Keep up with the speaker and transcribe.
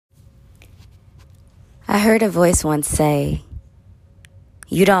I heard a voice once say,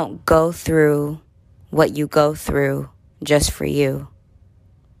 you don't go through what you go through just for you.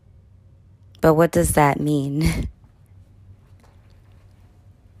 But what does that mean?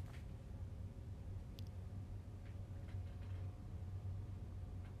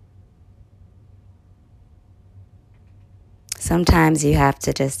 Sometimes you have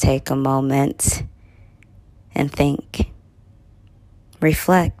to just take a moment and think,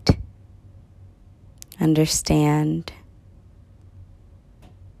 reflect, understand,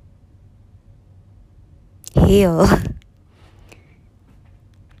 heal.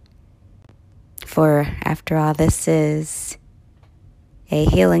 For after all, this is a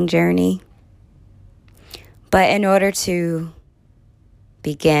healing journey. But in order to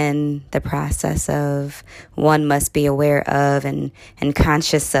begin the process of, one must be aware of and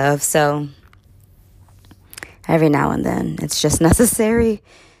conscious of. So every now and then it's just necessary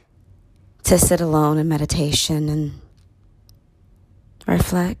to sit alone in meditation and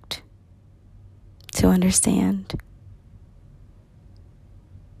reflect, to understand,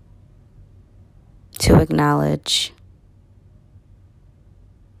 to acknowledge.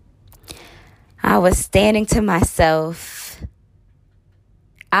 I was standing to myself,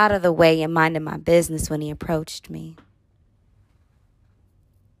 out of the way and minding my business when he approached me.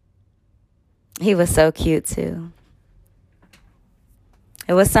 He was so cute too.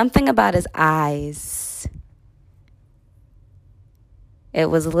 It was something about his eyes. It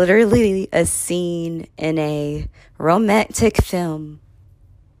was literally a scene in a romantic film.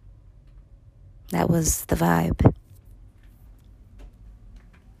 That was the vibe.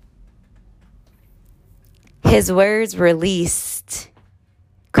 His words released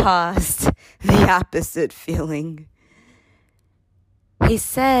caused the opposite feeling. He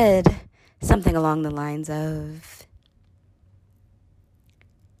said something along the lines of,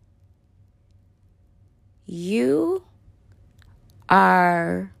 you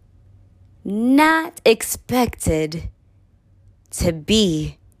are not expected to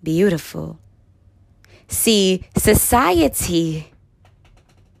be beautiful. See, society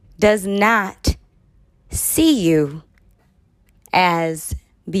does not see you as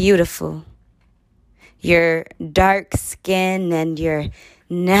beautiful. Your dark skin and your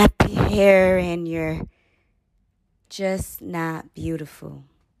nappy hair, and you're just not beautiful.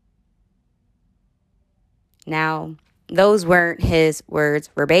 Now, those weren't his words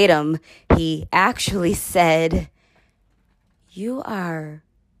verbatim. He actually said, you are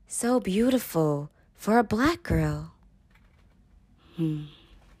so beautiful for a black girl. And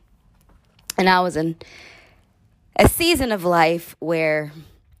I was in a season of life where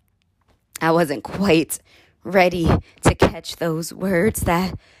I wasn't quite ready to catch those words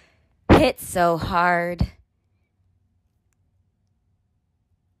that hit so hard.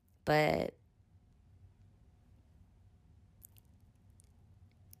 But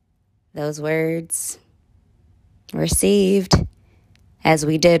those words received as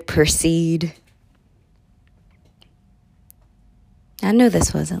we did proceed. I knew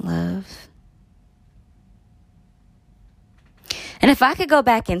this wasn't love. And if I could go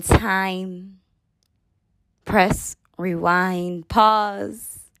back in time, press, rewind,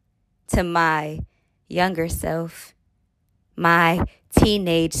 pause to my younger self, my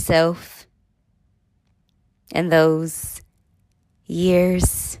teenage self, and those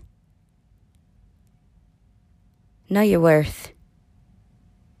years, know your worth.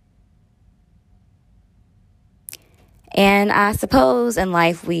 And I suppose in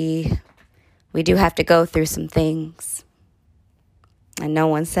life we do have to go through some things. And no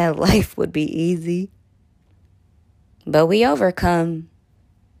one said life would be easy. But we overcome.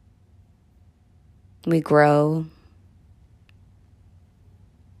 We grow.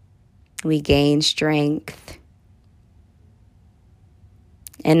 We gain strength.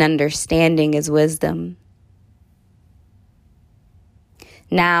 And understanding is wisdom.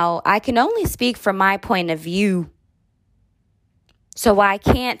 Now, I can only speak from my point of view. So I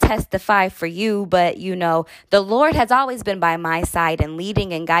can't testify for you, but the Lord has always been by my side and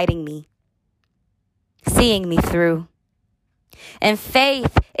leading and guiding me, seeing me through. And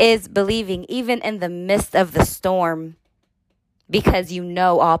faith is believing even in the midst of the storm, because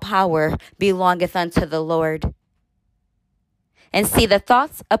all power belongeth unto the Lord. And see, the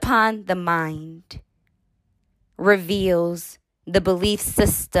thoughts upon the mind reveals the belief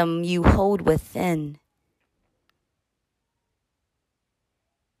system you hold within.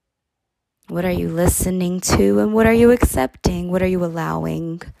 What are you listening to, and what are you accepting? What are you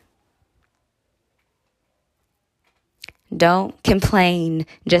allowing? Don't complain,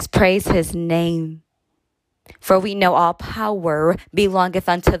 just praise his name. For we know all power belongeth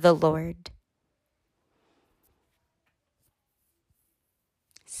unto the Lord.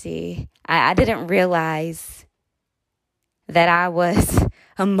 mercy. I didn't realize that I was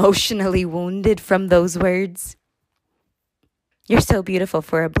emotionally wounded from those words. You're so beautiful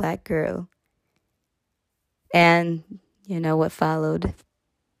for a black girl. And you know what followed?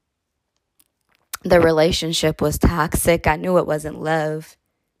 The relationship was toxic. I knew it wasn't love.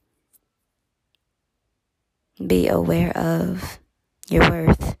 Be aware of your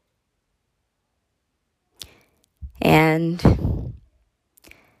worth. And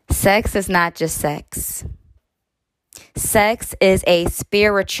sex is not just sex. Sex is a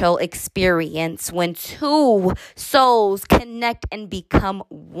spiritual experience. When two souls connect and become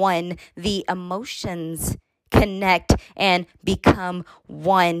one, the emotions connect and become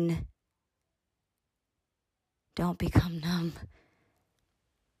one. Don't become numb.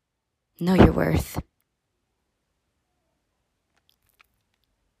 Know your worth.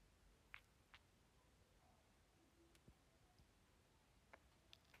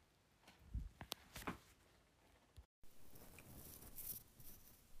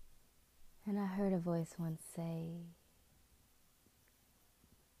 And I heard a voice once say,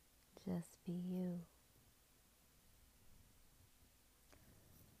 just be you.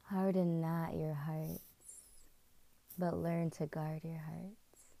 Harden not your hearts, but learn to guard your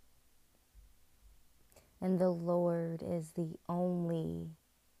hearts. And the Lord is the only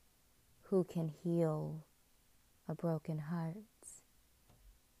who can heal a broken heart.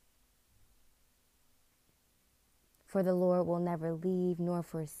 For the Lord will never leave nor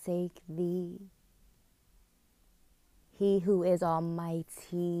forsake thee. He who is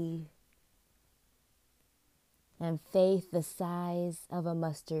almighty, and faith the size of a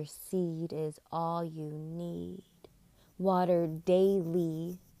mustard seed is all you need. Watered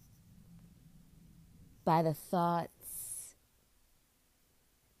daily by the thoughts,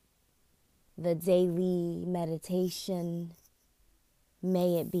 the daily meditation,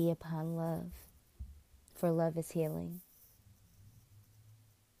 may it be upon love, for love is healing.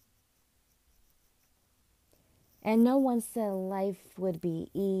 And no one said life would be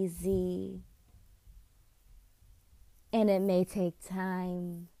easy, and it may take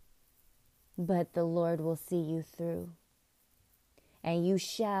time, but the Lord will see you through, and you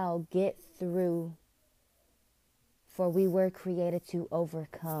shall get through, for we were created to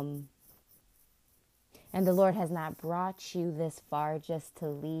overcome. And the Lord has not brought you this far just to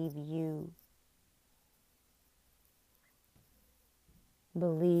leave you.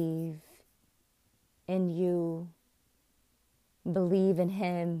 Believe in you. Believe in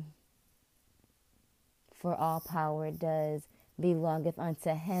Him. For all power does belongeth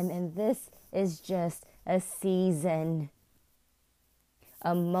unto Him. And this is just a season,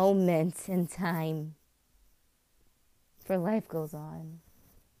 a moment in time. For life goes on.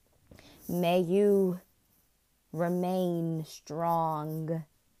 May you remain strong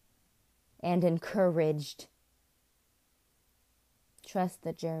and encouraged. Trust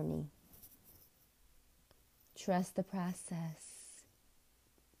the journey. Trust the process.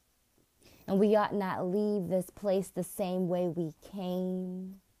 And we ought not leave this place the same way we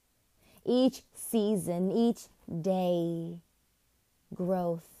came. Each season, each day,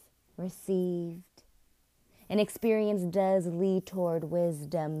 growth received. And experience does lead toward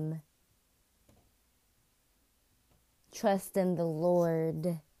wisdom. Trust in the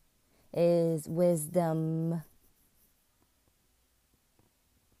Lord is wisdom.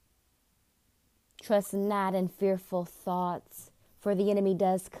 Trust not in fearful thoughts, for the enemy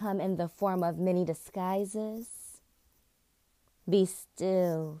does come in the form of many disguises. Be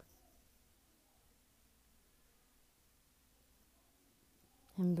still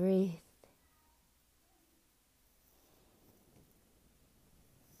and breathe.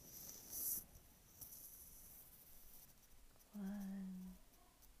 One,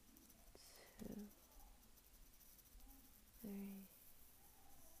 two, three.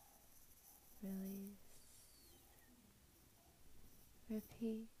 Release.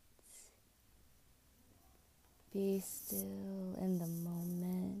 Repeat. Be still in the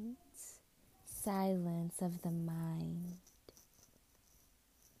moment. Silence of the mind.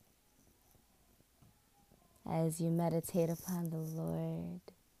 As you meditate upon the Lord.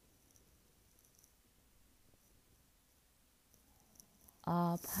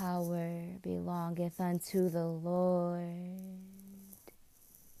 All power belongeth unto the Lord.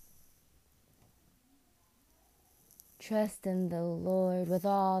 Trust in the Lord with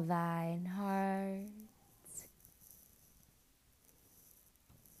all thine heart,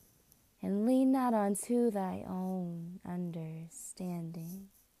 and lean not unto thy own understanding.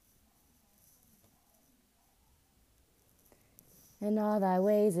 In all thy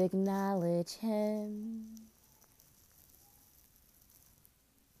ways acknowledge Him,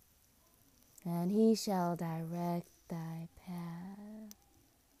 and he shall direct thy path.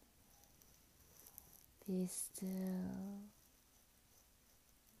 Be still.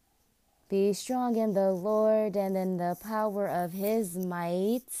 Be strong in the Lord and in the power of his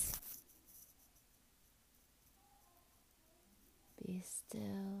might. Be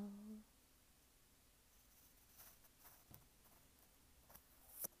still.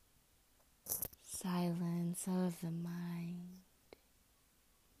 Silence of the mind.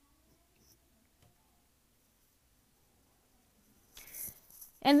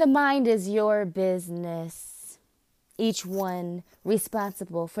 And the mind is your business, each one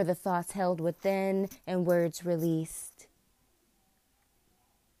responsible for the thoughts held within and words released.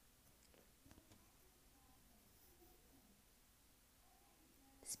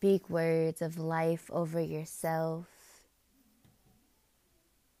 Speak words of life over yourself.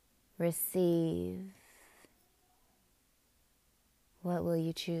 Receive. What will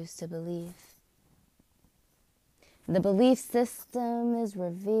you choose to believe? The belief system is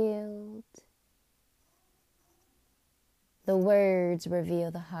revealed. The words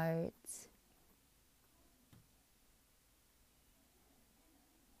reveal the heart.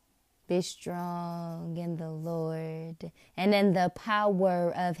 Be strong in the Lord and in the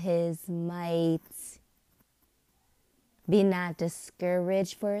power of his might. Be not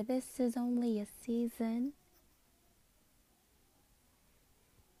discouraged, for this is only a season.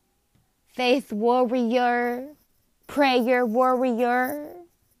 Faith warrior, prayer warrior,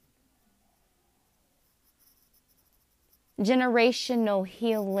 generational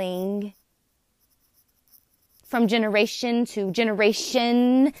healing from generation to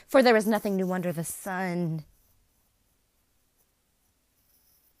generation, for there is nothing new under the sun.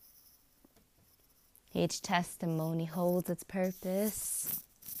 Each testimony holds its purpose.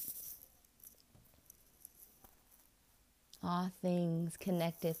 All things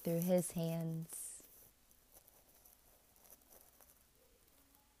connected through his hands.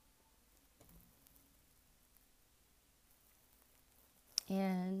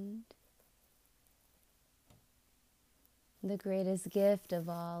 And the greatest gift of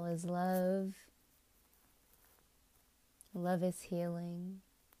all is love. Love is healing.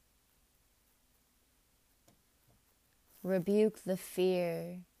 Rebuke the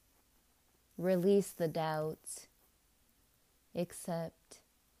fear. Release the doubt. Accept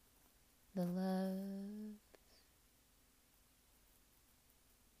the love.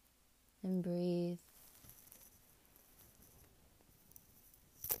 And breathe.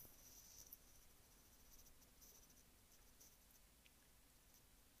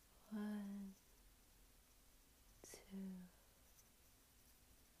 One, two,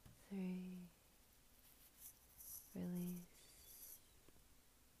 three. Release.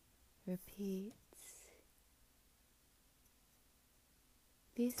 Repeat.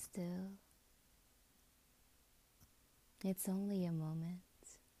 Be still. It's only a moment.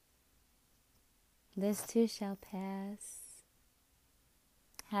 This too shall pass.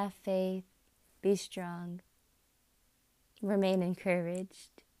 Have faith. Be strong. Remain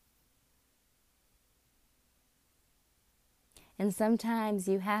encouraged. And sometimes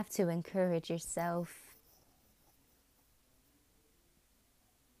you have to encourage yourself.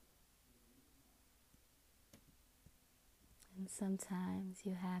 And sometimes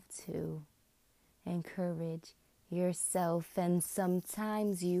you have to encourage yourself. And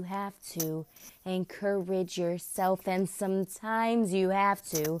sometimes you have to encourage yourself. And sometimes you have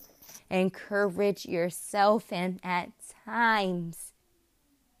to encourage yourself. And at times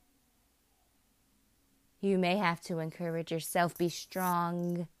you may have to encourage yourself. Be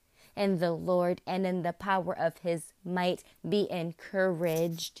strong in the Lord and in the power of his might. Be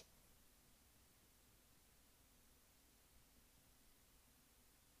encouraged.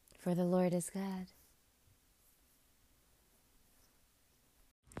 For the Lord is God.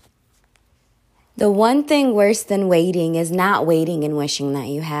 The one thing worse than waiting is not waiting and wishing that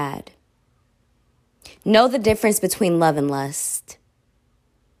you had. Know the difference between love and lust.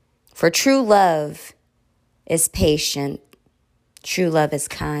 For true love is patient. True love is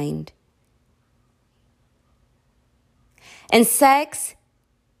kind. And sex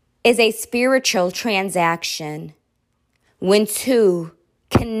is a spiritual transaction when two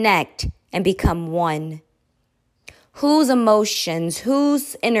connect and become one. Whose emotions,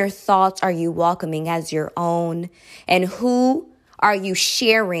 whose inner thoughts are you welcoming as your own? And who are you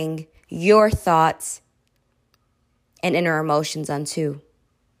sharing your thoughts and inner emotions unto?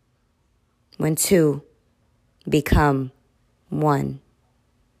 When two become one.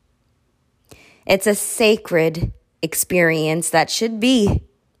 It's a sacred experience that should be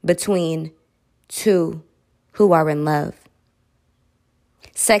between two who are in love.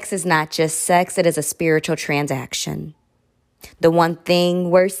 Sex is not just sex, it is a spiritual transaction. The one thing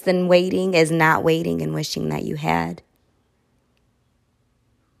worse than waiting is not waiting and wishing that you had.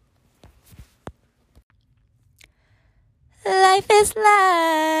 Life is like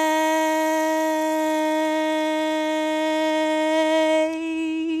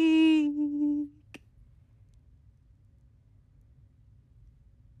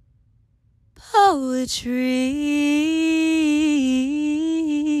poetry.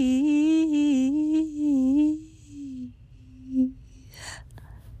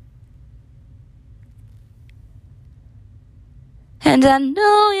 And I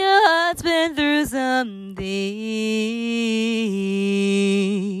know your heart's been through something.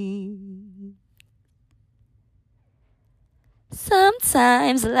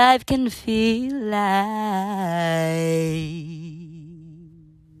 Sometimes life can feel like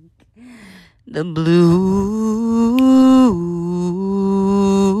the blues.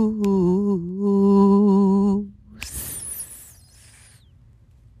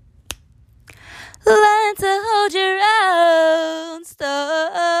 Learn to hold your own stone.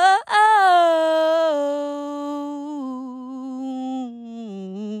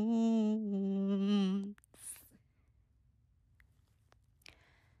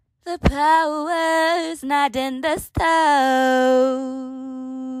 The power's not in the stone.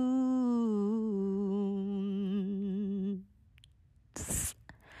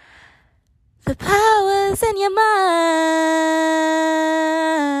 The power's in your mind.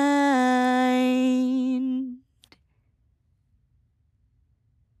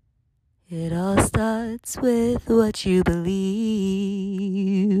 It all starts with what you believe.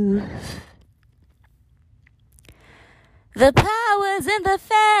 The power's in the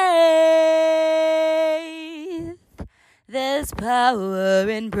faith. There's power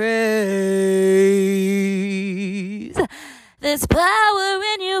in praise. There's power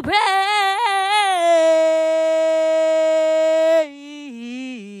in you pray.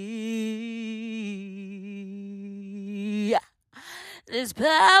 There's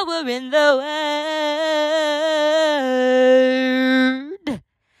power in the word.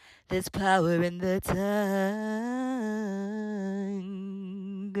 There's power in the tongue.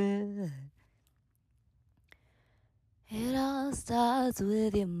 It all starts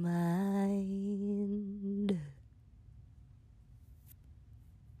with your mind.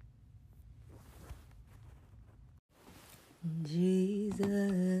 Jesus.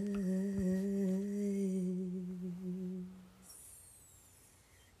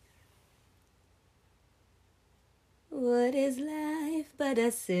 What is life but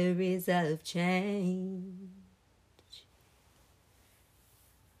a series of change?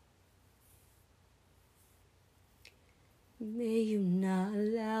 May you not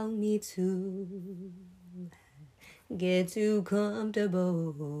allow me to get too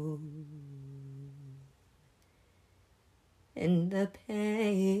comfortable in the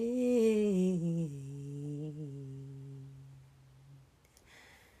pain.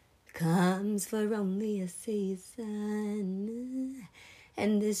 Comes for only a season,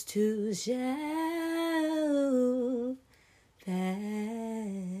 and this too shall pass.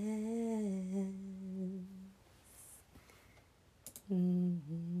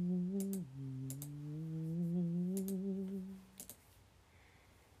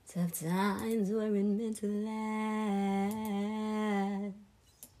 Tough times weren't meant to last.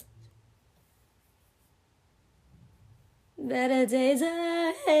 Better days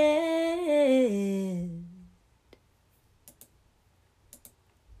ahead.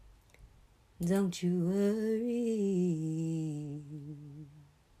 Don't you worry.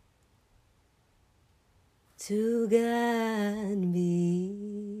 To God be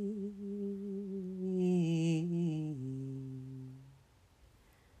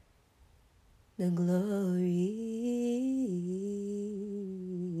the glory.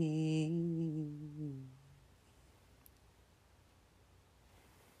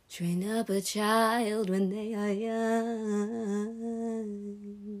 Train up a child when they are young,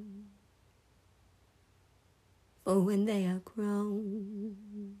 or when they are grown,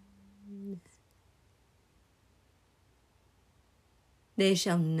 they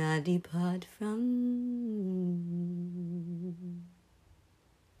shall not depart from.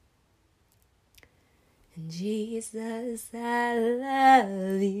 And Jesus, I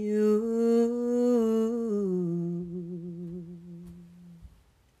love you.